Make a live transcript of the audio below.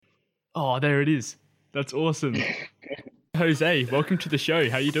Oh, there it is. That's awesome. Jose, welcome to the show.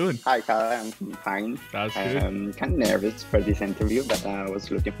 How you doing? Hi, Kyle. I'm fine. That's good. I'm kind of nervous for this interview, but I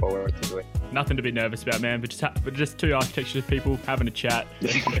was looking forward to do it. Nothing to be nervous about, man. But just two architecture people having a chat.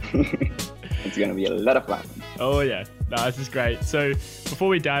 It's going to be a lot of fun. Oh yeah, no, this is great. So before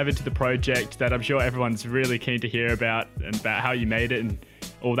we dive into the project that I'm sure everyone's really keen to hear about and about how you made it and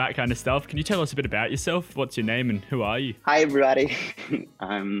all that kind of stuff, can you tell us a bit about yourself? What's your name and who are you? Hi, everybody.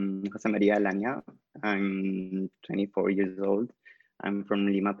 I'm Jose Maria Alania. I'm 24 years old. I'm from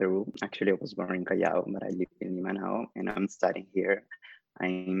Lima, Peru. Actually, I was born in Callao, but I live in Lima now, and I'm studying here. I'm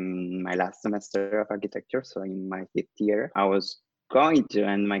in my last semester of architecture, so in my fifth year. I was going to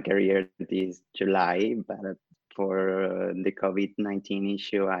end my career this July, but for the COVID-19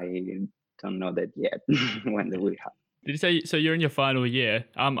 issue, I don't know that yet when that will happen. Did you say so? You're in your final year.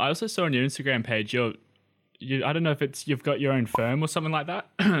 I also saw on your Instagram page I don't know if it's you've got your own firm or something like that.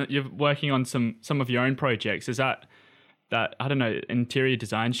 You're working on some of your own projects. Is that I don't know, interior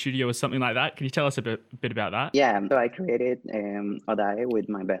design studio or something like that? Can you tell us a bit about that? Yeah, so I created ODAE with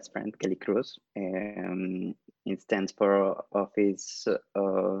my best friend Kelly Cruz. It stands for Office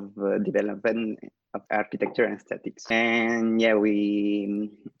of Development of Architecture and Aesthetics. And yeah,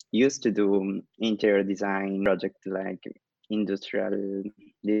 we used to do interior design projects like industrial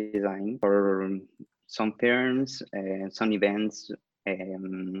design for some firms, some events.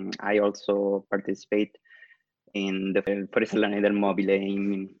 I also participate in the Fuorisalone del Mobile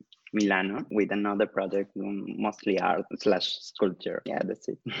in Milano with another project, mostly art slash sculpture. Yeah, that's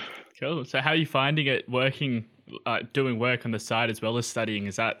it. Cool. So how are you finding it working, doing work on the side as well as studying?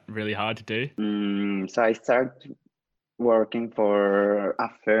 Is that really hard to do? So I started working for a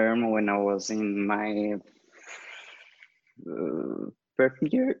firm when I was in my first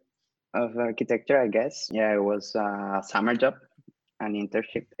year of architecture, I guess. Yeah, it was a summer job, an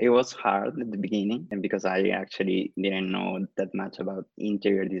internship. It was hard at the beginning, and because I actually didn't know that much about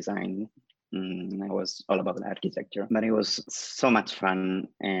interior design. I was all about architecture, but it was so much fun,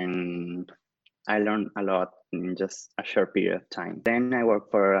 and I learned a lot in just a short period of time. Then I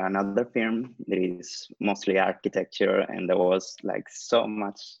worked for another firm that is mostly architecture, and there was like so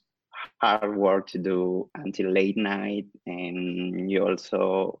much hard work to do until late night, and you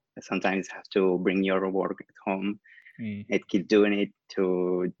also sometimes have to bring your work at home and keep doing it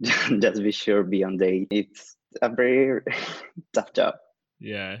to just be sure be on date. It's a very tough job.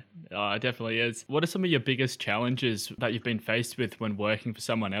 Yeah, it definitely is. What are some of your biggest challenges that you've been faced with when working for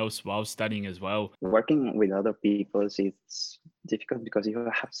someone else while studying as well? Working with other people is difficult because you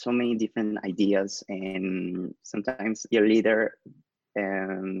have so many different ideas, and sometimes your leader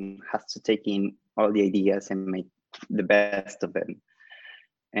has to take in all the ideas and make the best of them.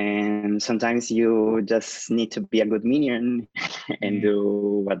 And sometimes you just need to be a good minion and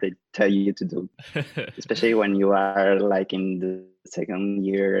do what they tell you to do, especially when you are like in the second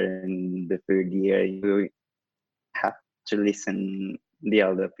year and the third year. You have to listen the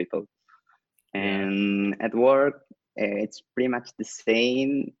other people. Yeah. And at work, it's pretty much the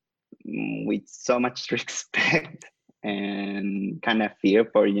same, with so much respect and kind of fear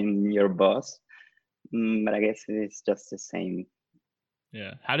for your boss. But I guess it's just the same.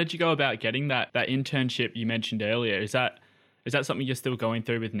 Yeah. How did you go about getting that internship you mentioned earlier? Is that something you're still going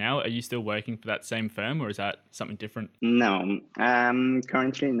through with now? Are you still working for that same firm or is that something different? No, I'm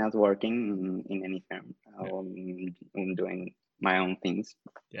currently not working in any firm. Yeah. I'm doing my own things,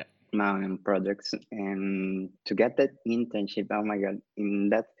 Yeah. my own projects. And to get that internship, oh my God, in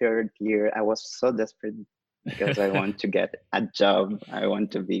that third year, I was so desperate because I want to get a job. I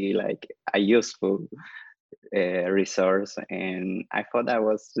want to be like a useful resource. And I thought I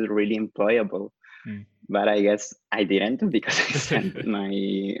was really employable, but I guess I didn't because I sent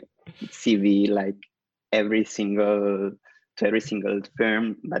my CV like every single to every single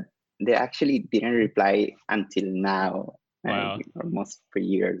firm, but they actually didn't reply until now, like Wow. almost 3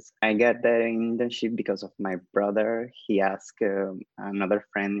 years. I got the internship because of my brother. He asked another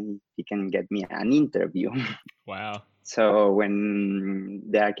friend if he can get me an interview. Wow. So when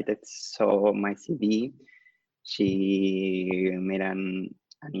the architect saw my CV, she made an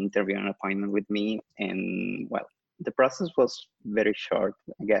interview, an appointment with me, and well, the process was very short.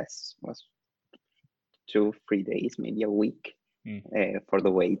 I guess was 2 3 days, maybe a week, for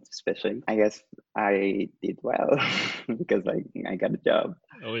the wait, especially. I guess I did well because I got a job.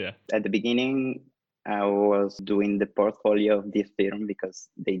 Oh yeah. At the beginning, I was doing the portfolio of this firm because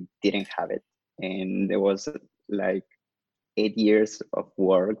they didn't have it, and there was like 8 years of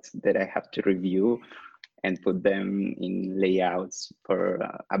work that I have to review and put them in layouts for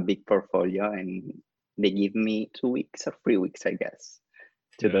a big portfolio. And they give me 2 weeks or 3 weeks, I guess.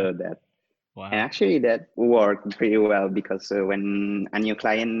 to Yeah. do that. And Wow. actually, that worked pretty well because when a new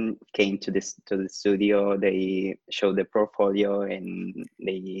client came to the studio, they showed the portfolio and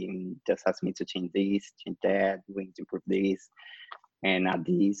they just asked me to change this, change that, we need to improve this, and add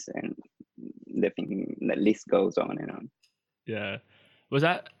this, and the list goes on and on. Yeah. Was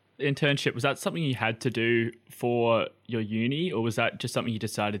that internship, was that something you had to do for your uni, or was that just something you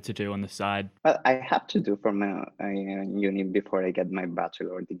decided to do on the side? But I have to do from uni before I get my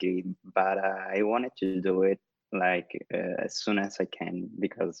bachelor degree, but I wanted to do it like as soon as I can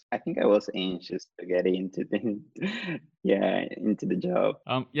because I think I was anxious to get into the into the job.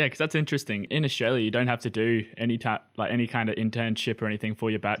 Yeah, because that's interesting. In Australia, you don't have to do any any kind of internship or anything for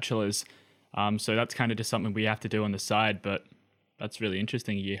your bachelor's. So that's kind of just something we have to do on the side. But that's really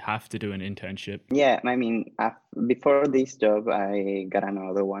interesting. You have to do an internship. Yeah, I mean, before this job, I got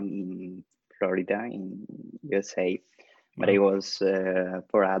another one in Florida, in USA, but it Wow. was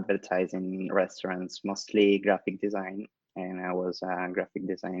for advertising restaurants, mostly graphic design. And I was a graphic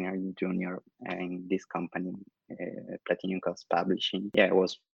designer junior in this company, Platinum Cost Publishing. Yeah, it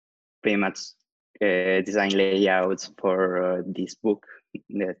was pretty much design layouts for this book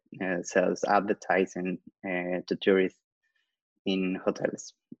that sells advertising to tourists in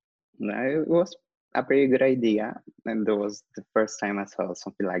hotels. It was a pretty good idea, and it was the first time I saw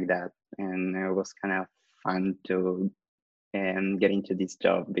something like that, and it was kind of fun to get into this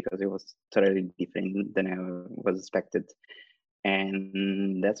job because it was totally different than I was expected.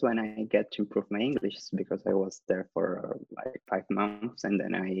 And that's when I get to improve my English because I was there for like 5 months, and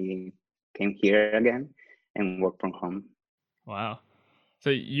then I came here again and work from home. Wow. So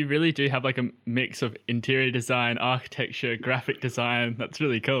you really do have like a mix of interior design, architecture, graphic design. That's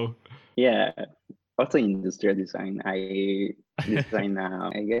really cool. Yeah, also industrial design. I design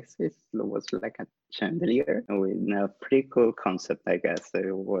I guess it was like a chandelier with a pretty cool concept. I guess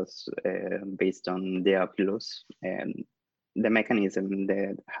it was based on the Oculus and the mechanism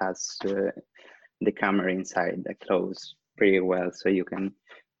that has the camera inside that close pretty well, so you can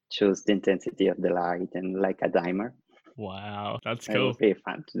choose the intensity of the light and like a dimer. Wow, that's It was cool. pretty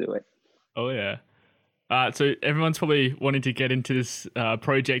fun to do it. Oh yeah. So everyone's probably wanting to get into this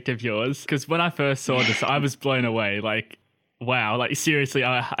project of yours because when I first saw this, I was blown away. Like, wow, like seriously,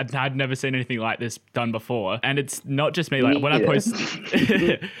 had never seen anything like this done before. And it's not just me. Like Me when I either. post,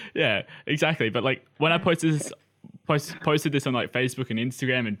 yeah, exactly. But like when I posted this on like Facebook and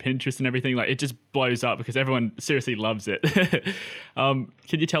Instagram and Pinterest and everything, like it just blows up because everyone seriously loves it. Can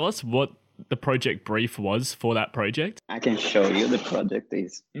you tell us what the project brief was for that project? I can show you the project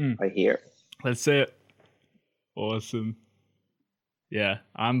is right here. Let's see it. Awesome. Yeah,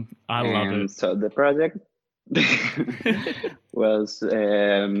 I love And it. so the project was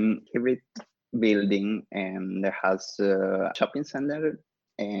hybrid building, and there has a shopping center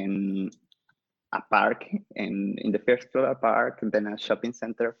and a park, and in the first floor a park, then a shopping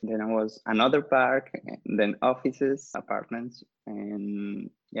center, then there was another park, and then offices, apartments, and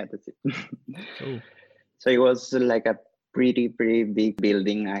yeah, that's it. Cool. So it was like a pretty big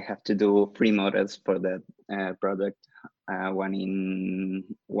building. I have to do 3 models for that project. One in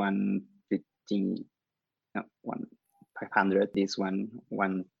 150, no, 500. This one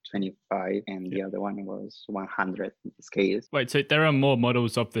 125, and the other one was 100 scales. Wait, so there are more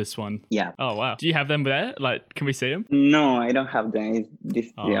models of this one? Yeah. Oh wow. Do you have them there? Like, can we see them? No, I don't have them. This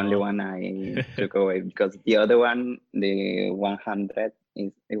is the only Oh. one I took away because the other one, the 100,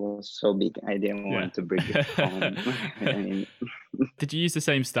 it was so big. I didn't Yeah. want to bring it home. Did you use the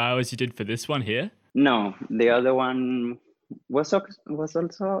same style as you did for this one here? No, the other one was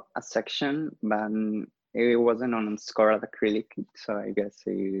also a section, but it wasn't on scored acrylic, so I guess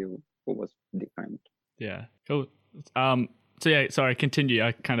it was different. Yeah. Cool. So yeah, sorry, continue.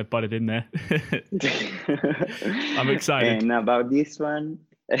 I kind of butted in there. I'm excited. And about this one,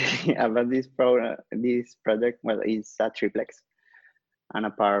 about this project, well, it's a triplex, an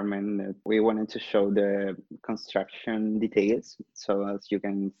apartment that we wanted to show the construction details. So as you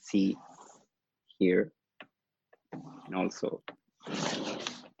can see here, and also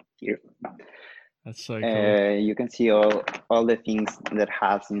here. That's so cool. You can see all the things that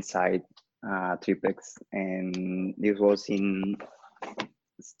has inside triplex, and this was in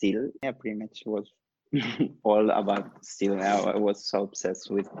steel. Yeah, pretty much was all about steel. I was so obsessed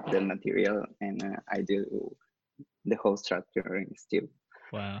with the material, and I do the whole structure in steel.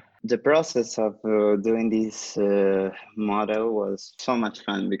 Wow. The process of doing this model was so much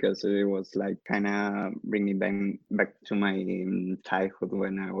fun because it was like kind of bringing back to my childhood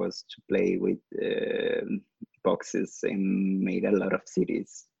when I was to play with boxes and made a lot of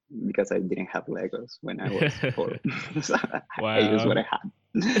cities because I didn't have Legos when I was 4. So I used Wow. what I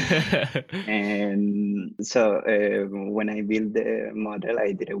had. And so when I built the model,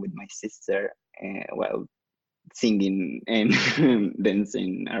 I did it with my sister, while singing and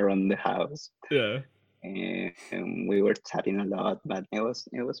dancing around the house. Yeah, And we were chatting a lot, but it was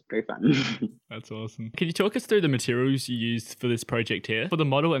pretty fun. that's awesome. Can you talk us through the materials you used for this project here, for the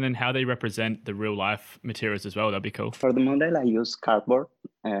model, and then how they represent the real life materials as well? That'd be cool. For the model, I use cardboard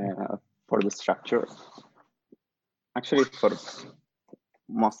for the structure. Actually, for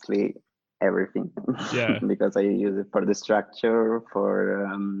mostly everything, Yeah, because I use it for the structure, for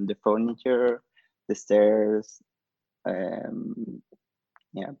the furniture, the stairs, um,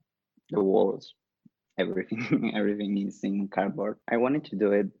 yeah, the walls, everything. Everything is in cardboard. I wanted to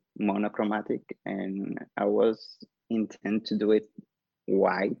do it monochromatic, and I was intent to do it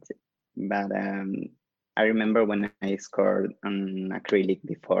white, but I remember when I scored on acrylic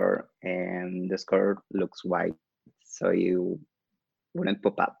before, and the score looks white, so you wouldn't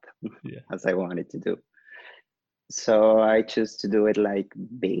pop up yeah. as I wanted to do. So I chose to do it like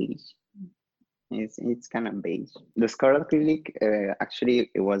beige. It's kind of beige. The scar acrylic, actually,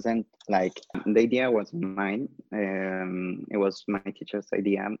 it wasn't like the idea was mine. It was my teacher's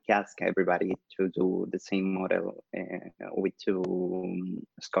idea. He asked everybody to do the same model with two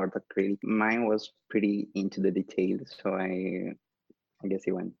scarred acrylic. Mine was pretty into the details, so I guess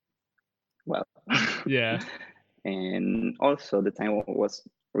it went well. Yeah. And also, the time was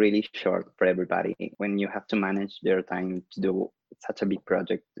really short for everybody. When you have to manage their time to do such a big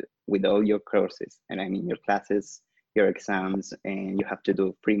project with all your courses, and I mean your classes, your exams, and you have to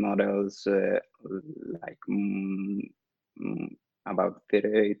do pre-models, like about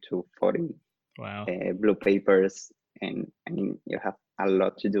 30 to 40 Wow. blue papers. And I mean, you have a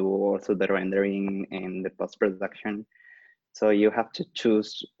lot to do, also the rendering and the post-production. So you have to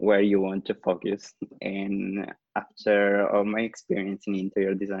choose where you want to focus. And after all my experience in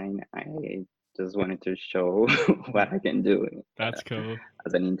interior design, I just wanted to show what I can do That's cool.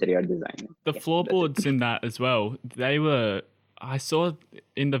 as an interior designer. The Yeah, that's floorboards it. in that as well, they were, I saw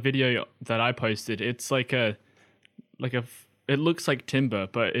in the video that I posted, it's it looks like timber,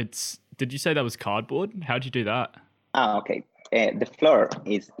 but did you say that was cardboard? How'd you do that? Ah, okay. The floor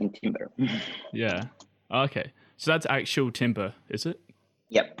is in timber. Yeah. Okay. So that's actual timber, is it?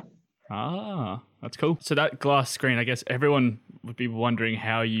 Yep. Ah, that's cool. So that glass screen, I guess everyone would be wondering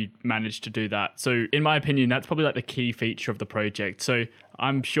how you managed to do that. So in my opinion, that's probably like the key feature of the project. So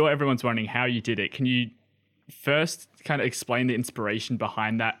I'm sure everyone's wondering how you did it. Can you first kind of explain the inspiration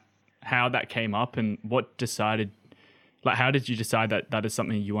behind that, how that came up and how did you decide that that is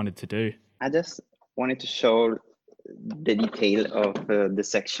something you wanted to do? I just wanted to show the detail of the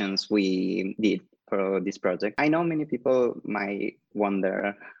sections we did for this project. I know many people might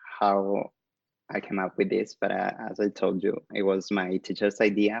wonder how I came up with this, but as I told you, it was my teacher's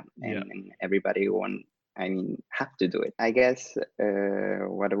idea, Yeah. and everybody have to do it. I guess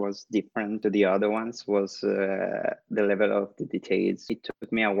what was different to the other ones was the level of the details. It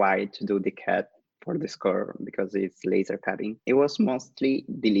took me a while to do the cut for the score because it's laser cutting. It was mostly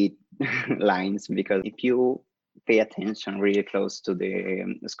delete lines, because if you pay attention really close to the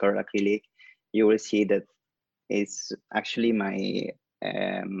score acrylic, you will see that it's actually my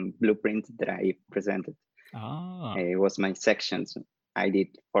blueprint that I presented. Ah, It was my sections. I did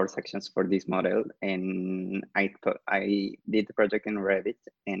 4 sections for this model, and I did the project in Revit,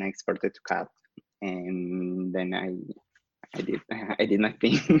 and I exported to CAD, and then I did I did my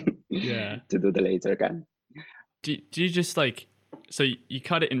thing yeah. to do the laser cut. Do you just so you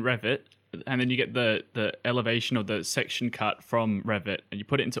cut it in Revit and then you get the elevation or the section cut from Revit and you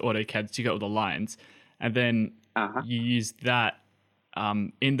put it into AutoCAD so you get all the lines and then Uh-huh. you use that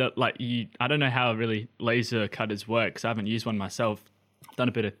in the I don't know how really laser cutters work because I haven't used one myself. I've done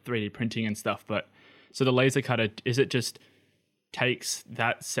a bit of 3D printing and stuff, but so the laser cutter, is it just takes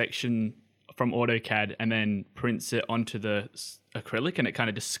that section from AutoCAD and then prints it onto the acrylic and it kind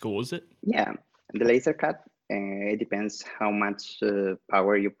of just scores it? Yeah, the laser cut. It depends how much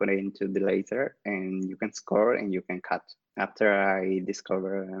power you put into the laser, and you can score and you can cut. After I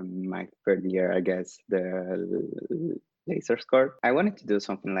discovered my third year, I guess, the laser score, I wanted to do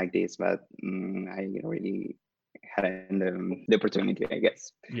something like this, but I really hadn't the opportunity, I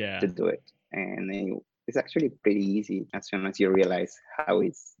guess, Yeah. to do it. And it's actually pretty easy as soon as you realize how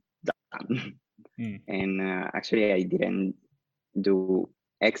it's done. Mm. And actually, I didn't do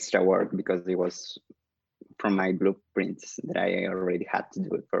extra work because it was from my blueprints that I already had to do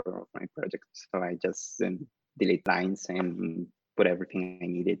it for my project. So I just delete lines and put everything I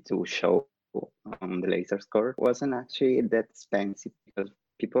needed to show on the laser score. It wasn't actually that expensive because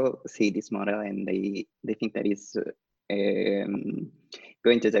people see this model and they think that it's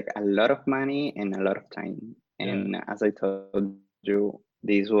going to take a lot of money and a lot of time. And as I told you,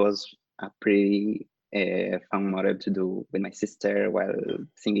 this was a pretty fun model to do with my sister while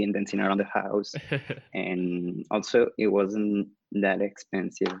singing, dancing around the house. And also, it wasn't that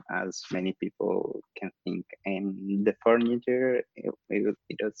expensive as many people can think. And the furniture, it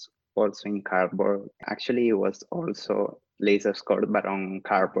was also in cardboard. Actually, it was also laser scored, but on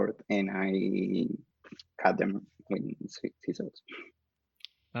cardboard, and I cut them with scissors.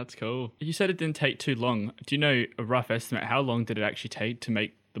 That's cool. You said it didn't take too long. Do you know a rough estimate? How long did it actually take to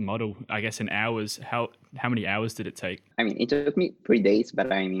make the model? I guess in hours. How many hours did it take? I mean, it took me 3 days,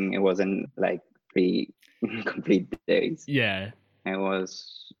 but I mean, it wasn't like 3 complete days. Yeah. It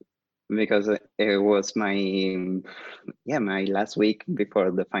was because it was my last week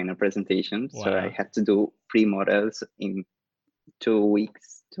before the final presentation. Wow. So I had to do 3 models in 2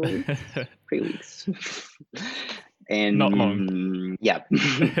 weeks. 3 weeks. And not long. Yeah.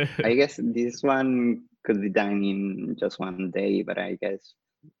 I guess this one could be done in just 1 day, but I guess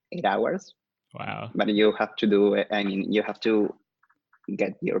 8 hours. Wow. But you have to do it. I mean, you have to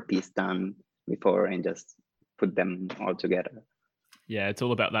get your piece done before and just put them all together. Yeah, it's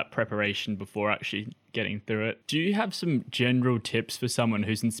all about that preparation before actually getting through it. Do you have some general tips for someone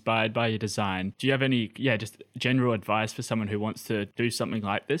who's inspired by your design? Do you have any, just general advice for someone who wants to do something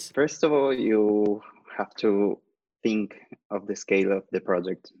like this? First of all, you have to think of the scale of the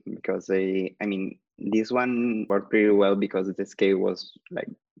project, because this one worked pretty well because the scale was like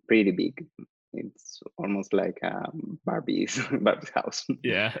pretty big. It's almost like Barbie's house.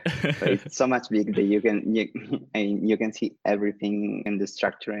 Yeah. So it's so much big that you can see everything in the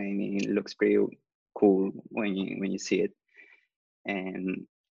structure, and it looks pretty cool when you see it. And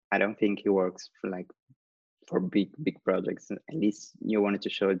I don't think it works for big projects. At least you wanted to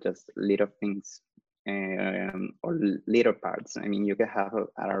show just little things or little parts. I mean, you can have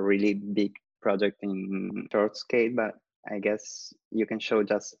a really big project in short scale, but I guess you can show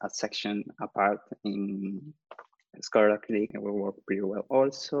just a section apart in Scarlet Click. It will work pretty well.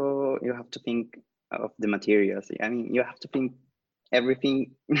 Also, you have to think of the materials. I mean, you have to think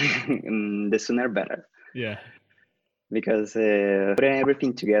everything the sooner better. Yeah. Because putting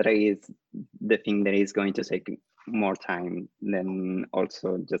everything together is the thing that is going to take more time than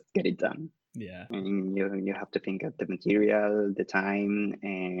also just get it done. Yeah. And you have to think of the material, the time,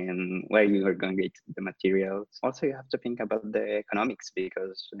 and where you are going to get the materials. Also, you have to think about the economics,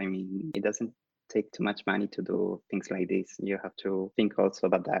 because I mean, it doesn't take too much money to do things like this. You have to think also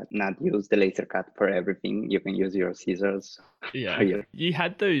about that. Not use the laser cut for everything. You can use your scissors. Yeah. You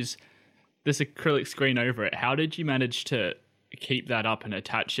had this acrylic screen over it. How did you manage to keep that up and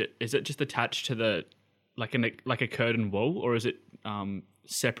attach it? Is it just attached to the like a curtain wall, or is it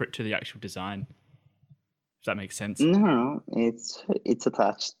separate to the actual design? If that makes sense. No, it's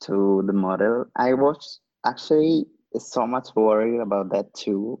attached to the model. I was actually so much worried about that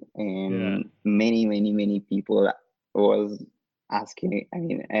too, and many people was asking. I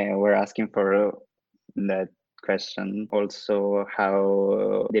mean, were asking for that question. Also,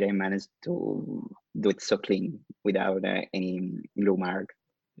 how did I manage to do it so clean without any glue mark?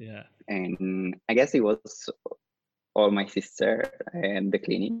 Yeah. And I guess it was all my sister and the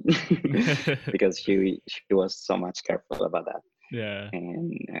cleaning because she was so much careful about that. Yeah.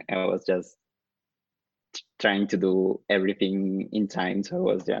 And I was just trying to do everything in time, so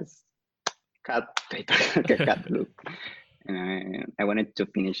I was just cut paper, cut glue. And I wanted to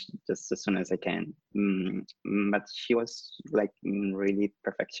finish just as soon as I can. But she was like really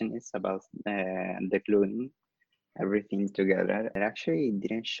perfectionist about the gluing everything together. It actually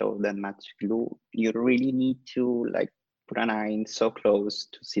didn't show that much glue. You really need to like put an eye in so close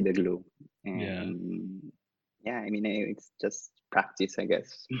to see the glue. And I mean, it's just practice, I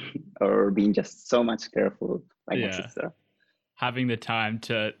guess, or being just so much careful, like my sister. Having the time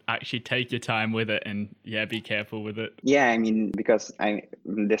to actually take your time with it and be careful with it. Yeah, I mean, because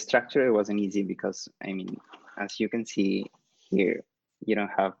the structure wasn't easy, because I mean, as you can see here, you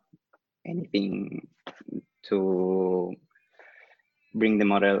don't have anything to bring the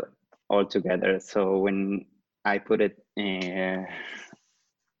model all together. So when I put it in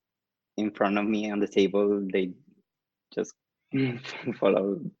front of me on the table, they just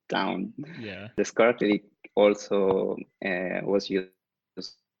fall down. Yeah. The Scarlet also was useful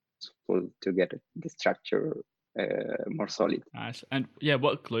to get the structure more solid. Nice. And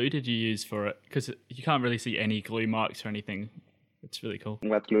what glue did you use for it? Because you can't really see any glue marks or anything. It's really cool.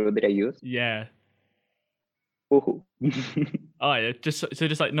 What glue did I use? Yeah. Ooh. Oh yeah, just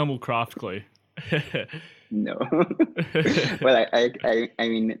like normal craft glue. No. Well, I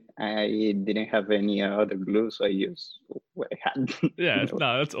mean, I didn't have any other glue, so I used what I had. Yeah, No.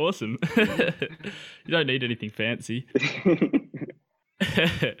 no, that's awesome. You don't need anything fancy.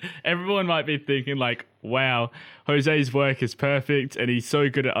 Everyone might be thinking like, wow, Jose's work is perfect and he's so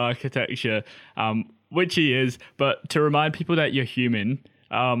good at architecture, which he is. But to remind people that you're human,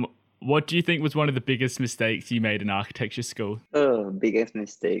 what do you think was one of the biggest mistakes you made in architecture school? Oh, biggest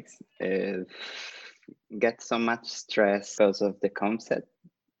mistakes. Get so much stress because of the concept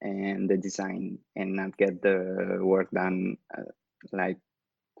and the design and not get the work done like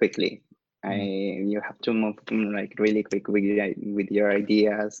quickly. You have to move like really quick with your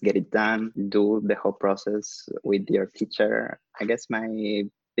ideas, get it done, do the whole process with your teacher. I guess my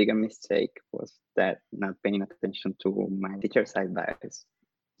bigger mistake was that not paying attention to my teacher's advice.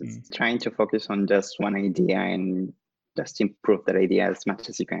 Just trying to focus on just one idea and just improve that idea as much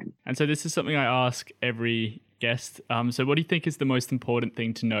as you can. And so this is something I ask every guest. So what do you think is the most important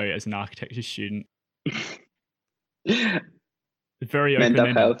thing to know as an architecture student? Very Mental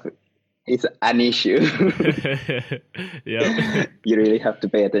open-ended. health is an issue. Yeah. You really have to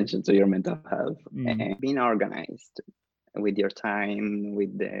pay attention to your mental health and being organized with your time,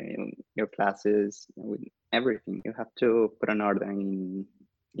 with your classes, with everything. You have to put an order in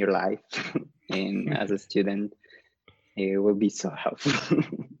your life, and as a student, it will be so helpful.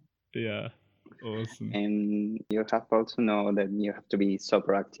 Yeah. Awesome. And you have also know that you have to be so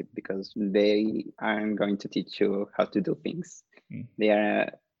proactive because they aren't going to teach you how to do things. They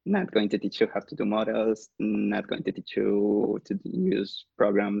are not going to teach you how to do models, not going to teach you to use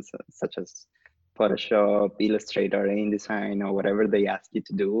programs such as Photoshop, Illustrator, InDesign, or whatever they ask you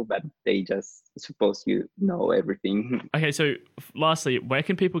to do, but they just suppose you know everything. Okay, so lastly, where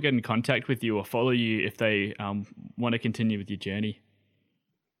can people get in contact with you or follow you if they want to continue with your journey?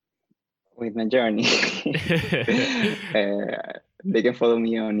 With my journey. They can follow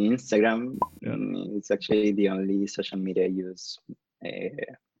me on Instagram. Yeah. It's actually the only social media I use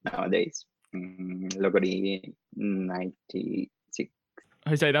nowadays. Logori 96.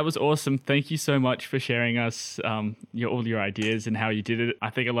 Jose, that was awesome. Thank you so much for sharing us all your ideas and how you did it.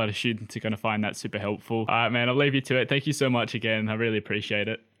 I think a lot of students are going to find that super helpful. All right, man, I'll leave you to it. Thank you so much again. I really appreciate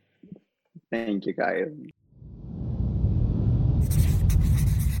it. Thank you, Kyle.